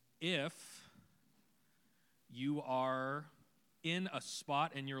if you are in a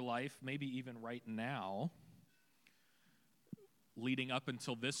spot in your life, maybe even right now, leading up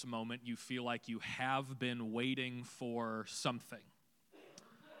until this moment, you feel like you have been waiting for something.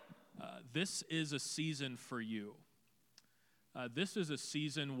 This is a season for you. This is a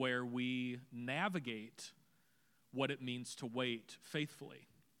season where we navigate what it means to wait faithfully,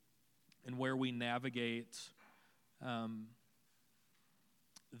 and where we navigate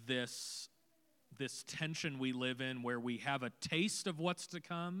this tension we live in, where we have a taste of what's to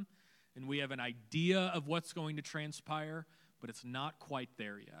come, and we have an idea of what's going to transpire, but it's not quite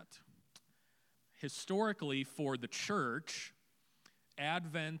there yet. Historically, for the church,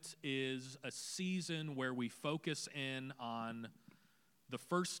 Advent is a season where we focus in on the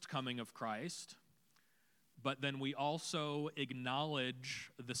first coming of Christ, but then we also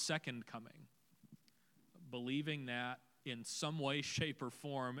acknowledge the second coming, believing that in some way, shape, or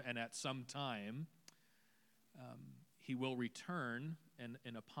form, and at some time, he will return,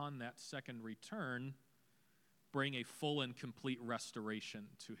 and upon that second return, bring a full and complete restoration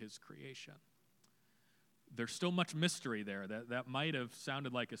to his creation. There's still much mystery there. That might have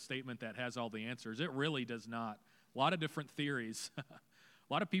sounded like a statement that has all the answers. It really does not. A lot of different theories. A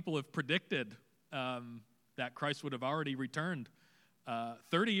lot of people have predicted that Christ would have already returned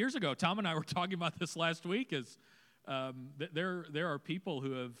 30 years ago. Tom and I were talking about this last week. There are people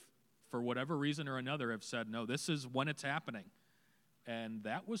who have, for whatever reason or another, have said, no, this is when it's happening. And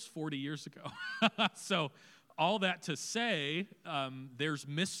that was 40 years ago. So all that to say, there's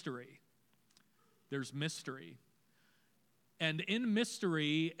mystery. There's mystery. And in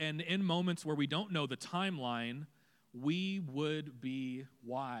mystery and in moments where we don't know the timeline, we would be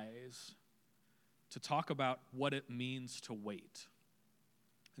wise to talk about what it means to wait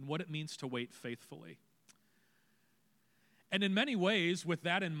and what it means to wait faithfully. And in many ways, with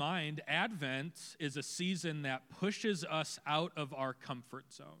that in mind, Advent is a season that pushes us out of our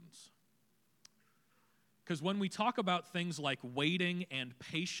comfort zones. Because when we talk about things like waiting and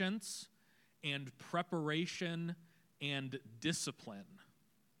patience and preparation and discipline,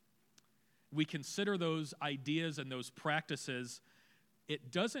 we consider those ideas and those practices,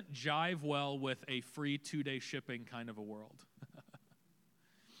 it doesn't jive well with a free 2-day shipping kind of a world,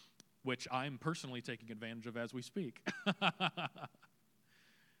 which I'm personally taking advantage of as we speak.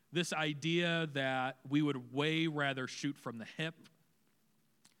 This idea that we would way rather shoot from the hip,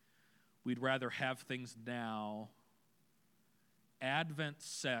 we'd rather have things now. Advent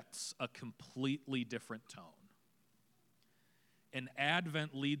sets a completely different tone. And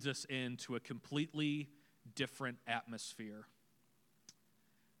Advent leads us into a completely different atmosphere.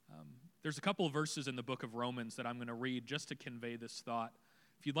 There's a couple of verses in the book of Romans that I'm going to read just to convey this thought.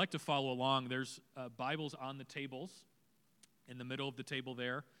 If you'd like to follow along, there's Bibles on the tables, in the middle of the table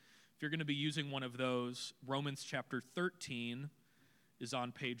there. If you're going to be using one of those, Romans chapter 13 is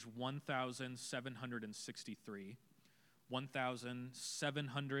on page 1763.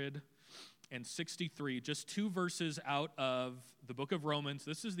 1763, just 2 verses out of the book of Romans.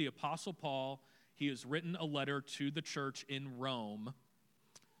 This is the Apostle Paul. He has written a letter to the church in Rome.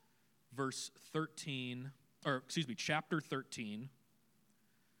 Chapter 13,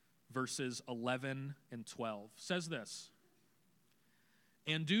 verses 11 and 12 says this: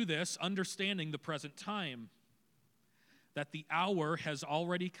 "And do this, understanding the present time, that the hour has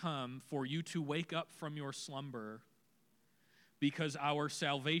already come for you to wake up from your slumber, because our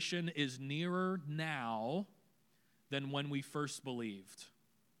salvation is nearer now than when we first believed.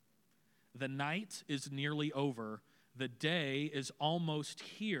 The night is nearly over, the day is almost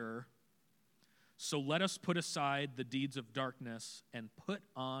here. So let us put aside the deeds of darkness and put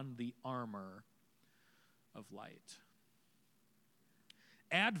on the armor of light."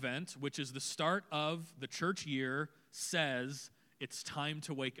 Advent, which is the start of the church year, says it's time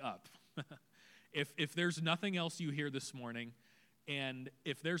to wake up. If there's nothing else you hear this morning, and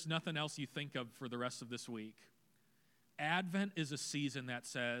if there's nothing else you think of for the rest of this week, Advent is a season that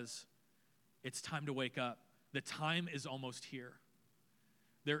says it's time to wake up. The time is almost here.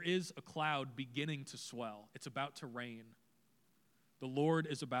 There is a cloud beginning to swell. It's about to rain. The Lord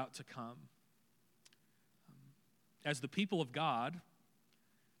is about to come. As the people of God,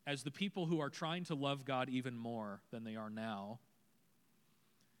 as the people who are trying to love God even more than they are now,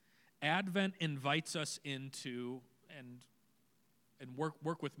 Advent invites us into, and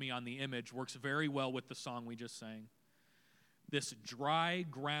work with me on the image, works very well with the song we just sang, this dry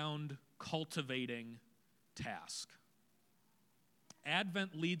ground cultivating task.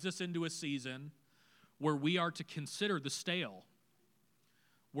 Advent leads us into a season where we are to consider the stale,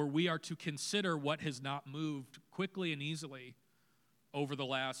 where we are to consider what has not moved quickly and easily over the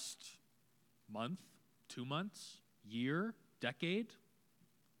last month, 2 months, year, decade.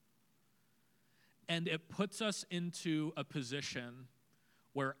 And it puts us into a position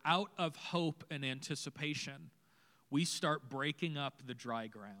where out of hope and anticipation, we start breaking up the dry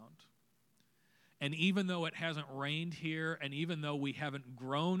ground. And even though it hasn't rained here, and even though we haven't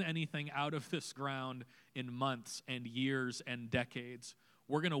grown anything out of this ground in months and years and decades,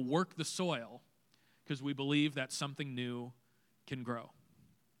 we're going to work the soil because we believe that something new can grow.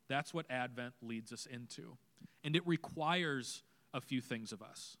 That's what Advent leads us into. And it requires a few things of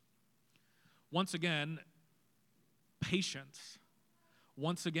us. Once again, patience.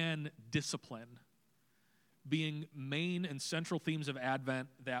 Once again, discipline. Being main and central themes of Advent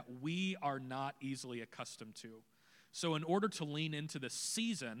that we are not easily accustomed to. So in order to lean into the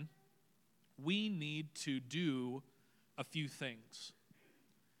season, we need to do a few things.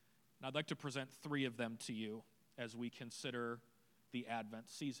 And I'd like to present 3 of them to you as we consider the Advent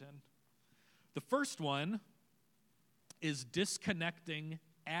season. The first one is disconnecting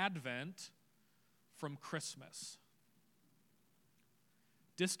Advent from Christmas.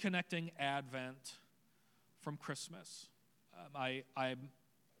 Disconnecting Advent from Christmas. I'm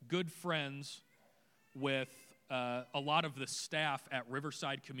good friends with a lot of the staff at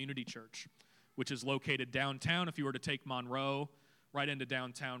Riverside Community Church, which is located downtown. If you were to take Monroe right into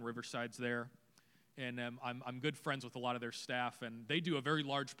downtown, Riverside's there. And I'm good friends with a lot of their staff, and they do a very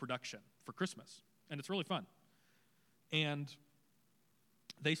large production for Christmas, and it's really fun. And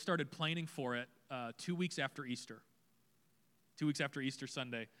they started planning for it 2 weeks after Easter. 2 weeks after Easter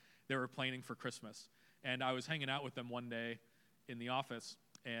Sunday, they were planning for Christmas. And I was hanging out with them one day in the office,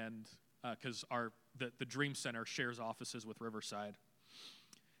 and because the Dream Center shares offices with Riverside,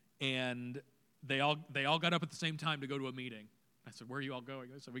 and they all got up at the same time to go to a meeting. I said, "Where are you all going?"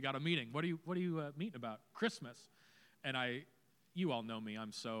 They said, "We got a meeting." What are you meeting about? Christmas. And you all know me.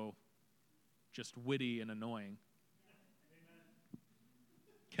 I'm so just witty and annoying.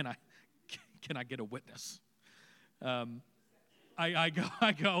 Can I get a witness? I go.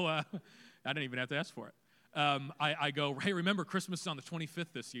 I didn't even have to ask for it. I go, "Hey, remember Christmas is on the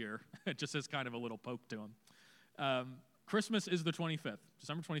 25th this year." Just as kind of a little poke to him. Christmas is the 25th,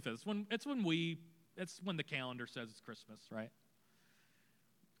 December 25th. It's when the calendar says it's Christmas, right?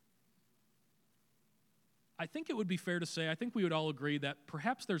 I think it would be fair to say, I think we would all agree that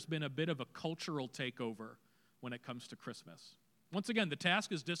perhaps there's been a bit of a cultural takeover when it comes to Christmas. Once again, the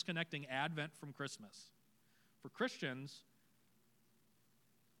task is disconnecting Advent from Christmas. For Christians,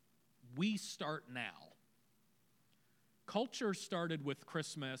 we start now. Culture started with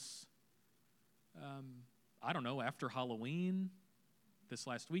Christmas, after Halloween, this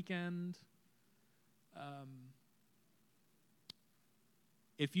last weekend.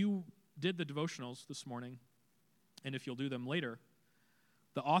 If you did the devotionals this morning, and if you'll do them later,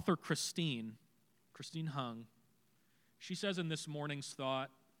 the author Christine Hung, she says in this morning's thought,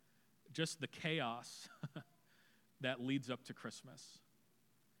 just the chaos that leads up to Christmas.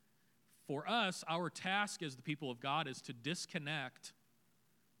 For us, our task as the people of God is to disconnect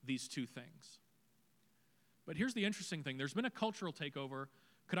these two things. But here's the interesting thing. There's been a cultural takeover.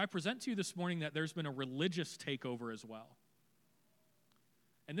 Could I present to you this morning that there's been a religious takeover as well?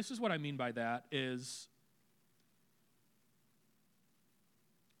 And this is what I mean by that is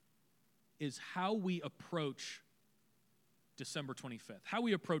how we approach December 25th, how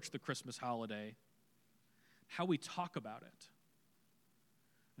we approach the Christmas holiday, how we talk about it.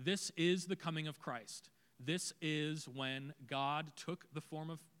 This is the coming of Christ. This is when God took the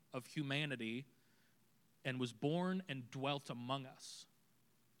form of humanity and was born and dwelt among us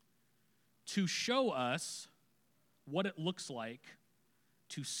to show us what it looks like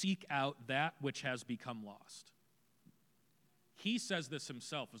to seek out that which has become lost. He says this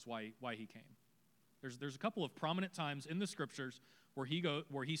himself is why he came. There's a couple of prominent times in the scriptures where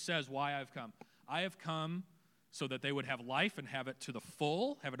he says why I've come. I have come so that they would have life and have it to the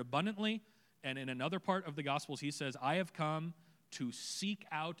full, have it abundantly. And in another part of the Gospels, he says, I have come to seek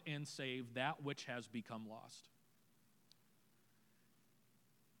out and save that which has become lost.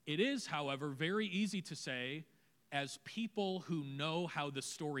 It is, however, very easy to say, as people who know how the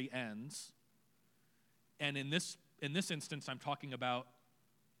story ends, and in this instance, I'm talking about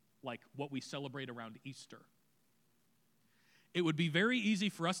like what we celebrate around Easter. It would be very easy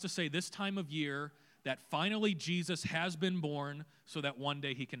for us to say this time of year that finally Jesus has been born so that one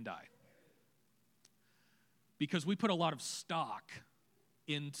day he can die. Because we put a lot of stock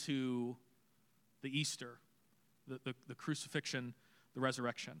into the Easter, the crucifixion, the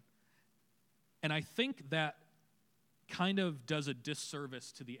resurrection. And I think that kind of does a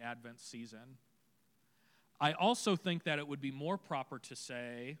disservice to the Advent season. I also think that it would be more proper to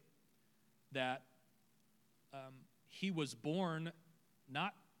say that he was born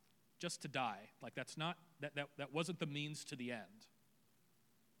not just to die. Like that wasn't the means to the end.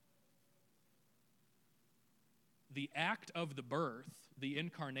 The act of the birth, the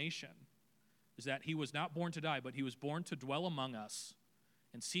incarnation, is that he was not born to die, but he was born to dwell among us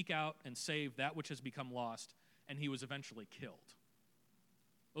and seek out and save that which has become lost, and he was eventually killed.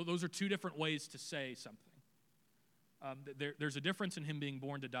 Those are two different ways to say something. There's a difference in him being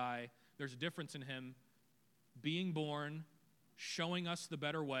born to die. There's a difference in him being born, showing us the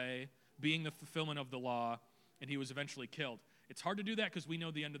better way, being the fulfillment of the law, and he was eventually killed. It's hard to do that because we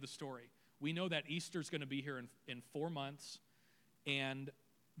know the end of the story. We know that Easter's going to be here in 4 months, and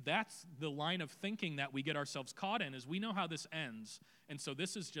that's the line of thinking that we get ourselves caught in, is we know how this ends, and so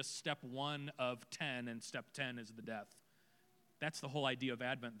this is just step 1 of 10, and step 10 is the death. That's the whole idea of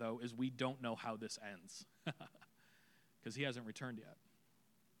Advent, though, is we don't know how this ends because he hasn't returned yet.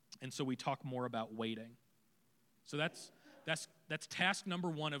 And so we talk more about waiting. So that's task number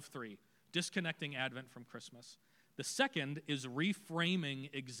 1 of 3, disconnecting Advent from Christmas. The second is reframing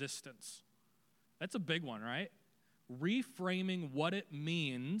existence. That's a big one, right? Reframing what it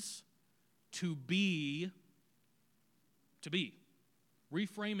means to be.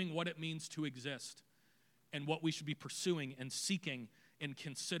 Reframing what it means to exist and what we should be pursuing and seeking and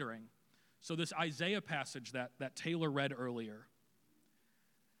considering. So this Isaiah passage that Taylor read earlier,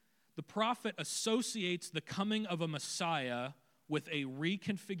 the prophet associates the coming of a Messiah with a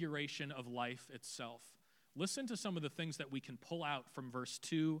reconfiguration of life itself. Listen to some of the things that we can pull out from verse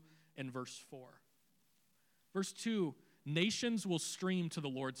 2 and verse 4. Verse 2, nations will stream to the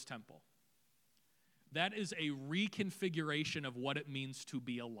Lord's temple. That is a reconfiguration of what it means to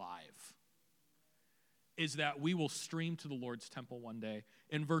be alive, is that we will stream to the Lord's temple one day.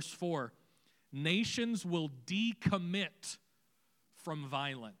 In verse 4, nations will decommit from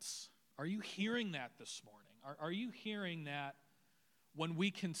violence. Are you hearing that this morning? Are you hearing that when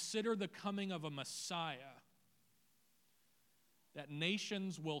we consider the coming of a Messiah, that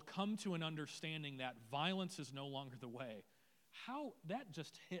nations will come to an understanding that violence is no longer the way? How that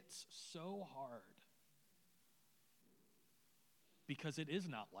just hits so hard. Because it is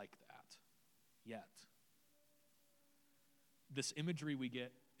not like that yet. This imagery we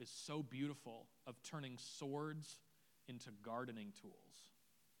get is so beautiful of turning swords into gardening tools.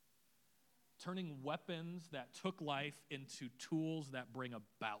 Turning weapons that took life into tools that bring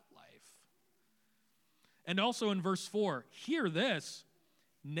about life. And also in verse 4, hear this,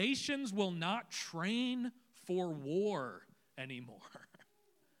 nations will not train for war anymore.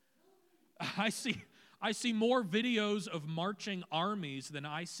 I see more videos of marching armies than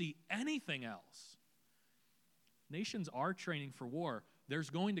I see anything else. Nations are training for war. There's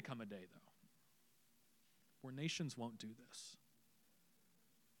going to come a day, though, where nations won't do this.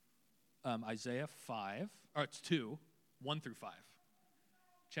 Isaiah 5, or it's 2, 1 through 5.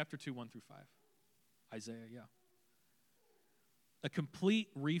 Chapter 2, 1 through 5. Isaiah, yeah. A complete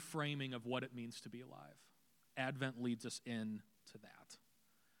reframing of what it means to be alive. Advent leads us into that.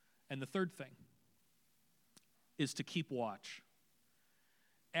 And the third thing is to keep watch.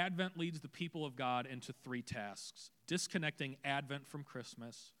 Advent leads the people of God into 3 tasks: disconnecting Advent from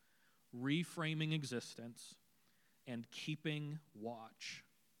Christmas, reframing existence, and keeping watch.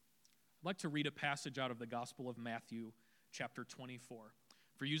 I'd like to read a passage out of the Gospel of Matthew, chapter 24.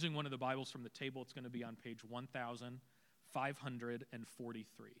 If you're using one of the Bibles from the table, it's going to be on page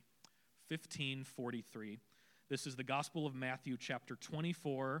 1543. 1543. This is the Gospel of Matthew, chapter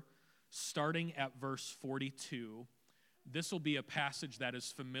 24, starting at verse 42. This will be a passage that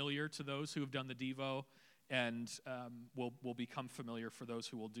is familiar to those who have done the Devo and will become familiar for those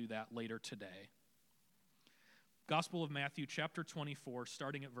who will do that later today. Gospel of Matthew, chapter 24,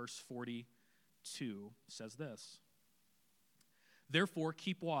 starting at verse 42, says this: Therefore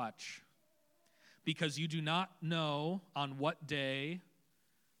keep watch, because you do not know on what day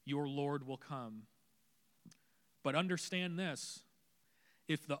your Lord will come. But understand this,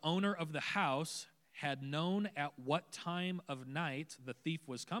 if the owner of the house had known at what time of night the thief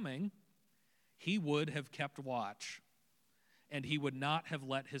was coming, he would have kept watch, and he would not have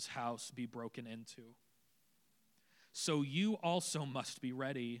let his house be broken into. So you also must be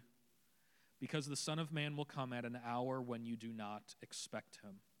ready, because the Son of Man will come at an hour when you do not expect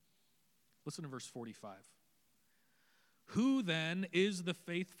him. Listen to verse 45. Who then is the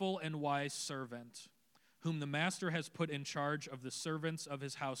faithful and wise servant, whom the master has put in charge of the servants of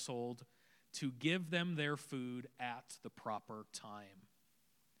his household, to give them their food at the proper time?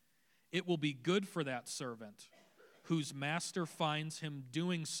 It will be good for that servant whose master finds him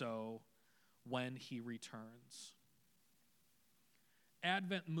doing so when he returns.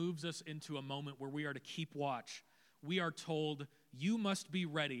 Advent moves us into a moment where we are to keep watch. We are told, you must be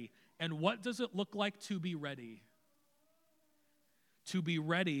ready. And what does it look like to be ready? To be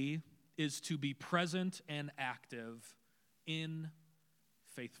ready is to be present and active in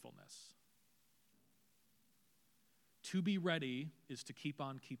faithfulness. To be ready is to keep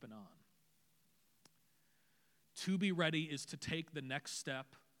on keeping on. To be ready is to take the next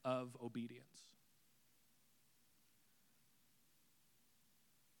step of obedience.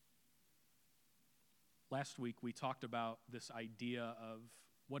 Last week, we talked about this idea of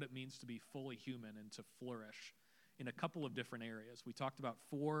what it means to be fully human and to flourish in a couple of different areas. We talked about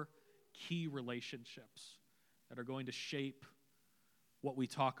 4 key relationships that are going to shape what we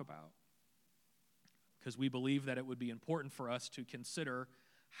talk about, because we believe that it would be important for us to consider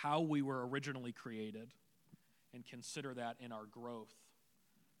how we were originally created and consider that in our growth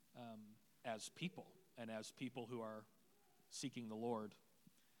as people and as people who are seeking the Lord.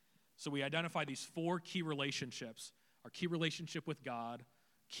 So we identify these 4 key relationships: our key relationship with God,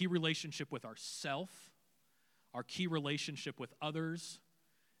 key relationship with ourself, our key relationship with others,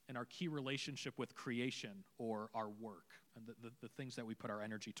 and our key relationship with creation or our work and the things that we put our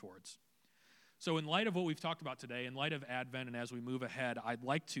energy towards. So in light of what we've talked about today, in light of Advent and as we move ahead, I'd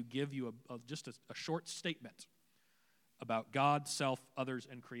like to give you just a short statement about God, self, others,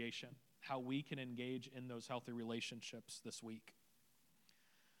 and creation, how we can engage in those healthy relationships this week.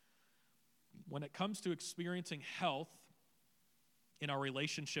 When it comes to experiencing health in our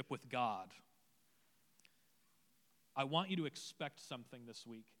relationship with God, I want you to expect something this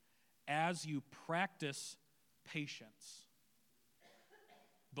week. As you practice patience,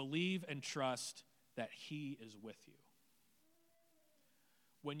 believe and trust that He is with you.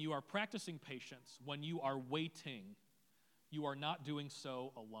 When you are practicing patience, when you are waiting, you are not doing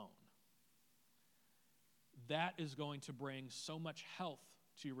so alone. That is going to bring so much health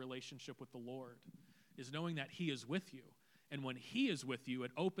to your relationship with the Lord, is knowing that He is with you. And when He is with you,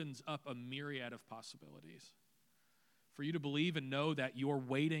 it opens up a myriad of possibilities. For you to believe and know that your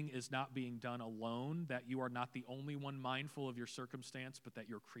waiting is not being done alone, that you are not the only one mindful of your circumstance, but that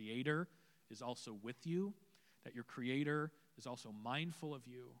your Creator is also with you, that your Creator is also mindful of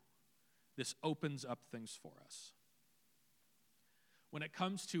you. This opens up things for us. When it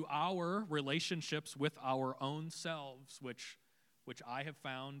comes to our relationships with our own selves, which I have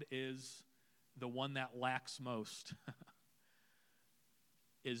found is the one that lacks most,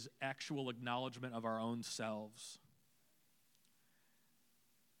 is actual acknowledgement of our own selves.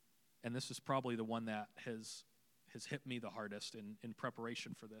 And this is probably the one that has hit me the hardest in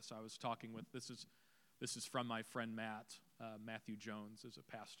preparation for this. I was talking with, this is from my friend Matt. Matthew Jones is a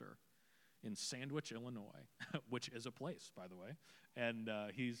pastor in Sandwich, Illinois, which is a place, by the way. And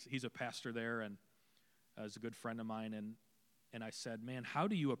he's a pastor there and is a good friend of mine. And I said, man, how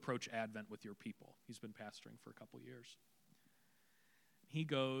do you approach Advent with your people? He's been pastoring for a couple years. He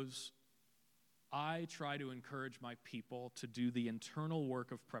goes, I try to encourage my people to do the internal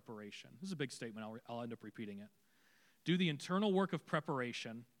work of preparation. This is a big statement. I'll end up repeating it. Do the internal work of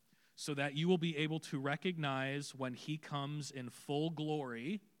preparation so that you will be able to recognize when He comes in full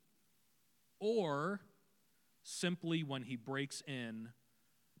glory or simply when He breaks in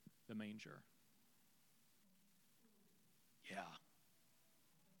the manger. Yeah.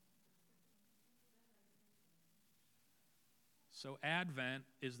 So Advent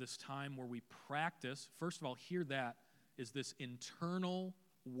is this time where we practice, first of all, hear that, is this internal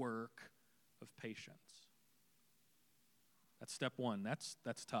work of patience. That's step one.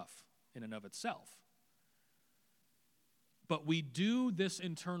 That's tough in and of itself. But we do this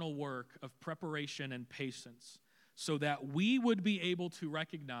internal work of preparation and patience so that we would be able to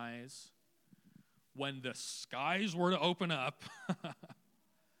recognize when the skies were to open up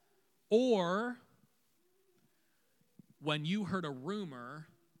or when you heard a rumor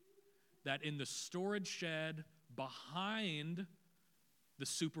that in the storage shed behind the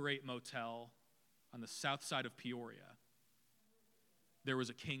Super 8 motel on the south side of Peoria, there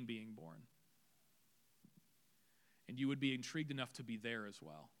was a king being born. And you would be intrigued enough to be there as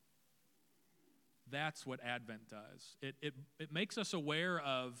well. That's what Advent does. It makes us aware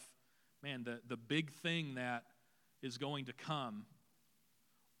of, man, the big thing that is going to come,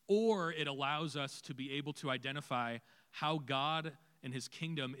 or it allows us to be able to identify how God and His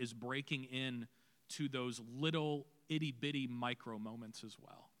kingdom is breaking in to those little itty-bitty micro moments as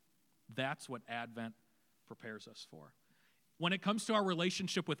well. That's what Advent prepares us for. When it comes to our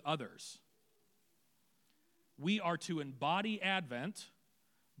relationship with others, we are to embody Advent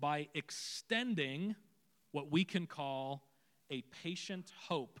by extending what we can call a patient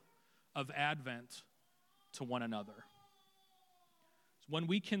hope of Advent to one another. When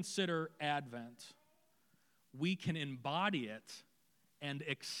we consider Advent, we can embody it and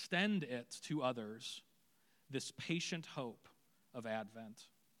extend it to others, this patient hope of Advent.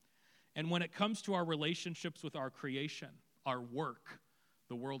 And when it comes to our relationships with our creation, our work,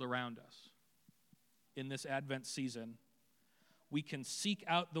 the world around us, in this Advent season, we can seek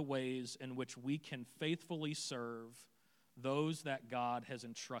out the ways in which we can faithfully serve those that God has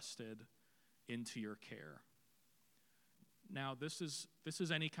entrusted into your care. Now, this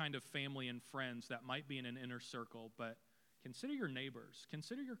is any kind of family and friends that might be in an inner circle, but consider your neighbors,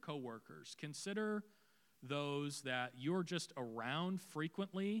 consider your coworkers, consider those that you're just around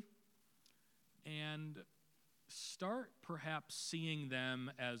frequently, and start perhaps seeing them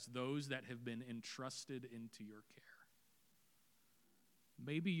as those that have been entrusted into your care.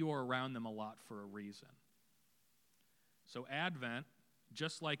 Maybe you're around them a lot for a reason. So Advent,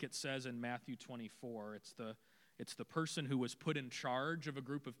 just like it says in Matthew 24, it's the person who was put in charge of a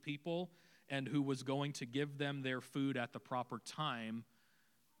group of people and who was going to give them their food at the proper time.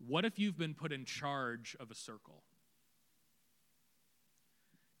 What if you've been put in charge of a circle?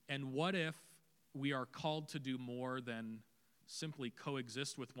 And what if we are called to do more than simply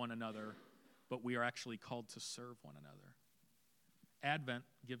coexist with one another, but we are actually called to serve one another? Advent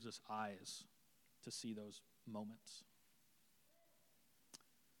gives us eyes to see those moments.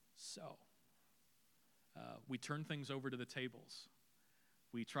 So, we turn things over to the tables.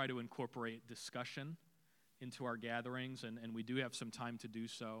 We try to incorporate discussion into our gatherings, and we do have some time to do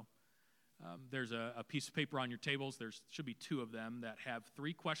so. There's a piece of paper on your tables. There should be 2 of them that have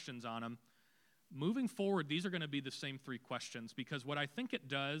 3 questions on them. Moving forward, these are going to be the same 3 questions, because what I think it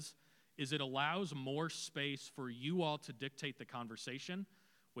does is it allows more space for you all to dictate the conversation,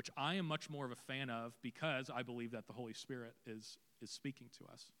 which I am much more of a fan of because I believe that the Holy Spirit is speaking to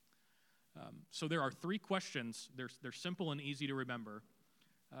us. So there are 3 questions. They're simple and easy to remember.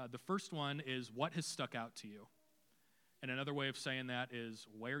 The first one is, what has stuck out to you? And another way of saying that is,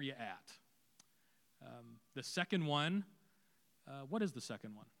 where are you at? The second one, what is the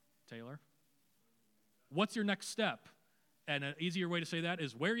second one, Taylor? What's your next step? And an easier way to say that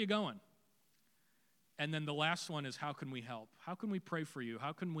is, where are you going? And then the last one is, how can we help? How can we pray for you?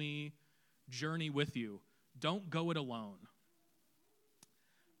 How can we journey with you? Don't go it alone.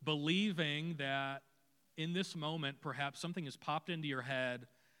 Believing that in this moment, perhaps something has popped into your head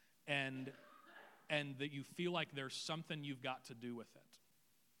and that you feel like there's something you've got to do with it.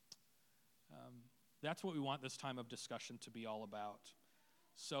 That's what we want this time of discussion to be all about.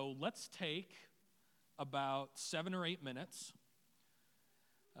 So let's take about 7 or 8 minutes.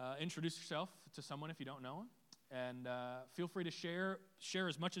 Introduce yourself to someone if you don't know them, and feel free to share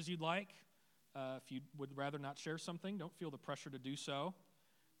as much as you'd like. If you would rather not share something, don't feel the pressure to do so.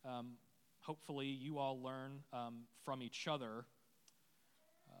 Hopefully you all learn from each other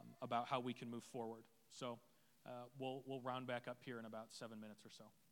about how we can move forward. So we'll round back up here in about 7 minutes or so.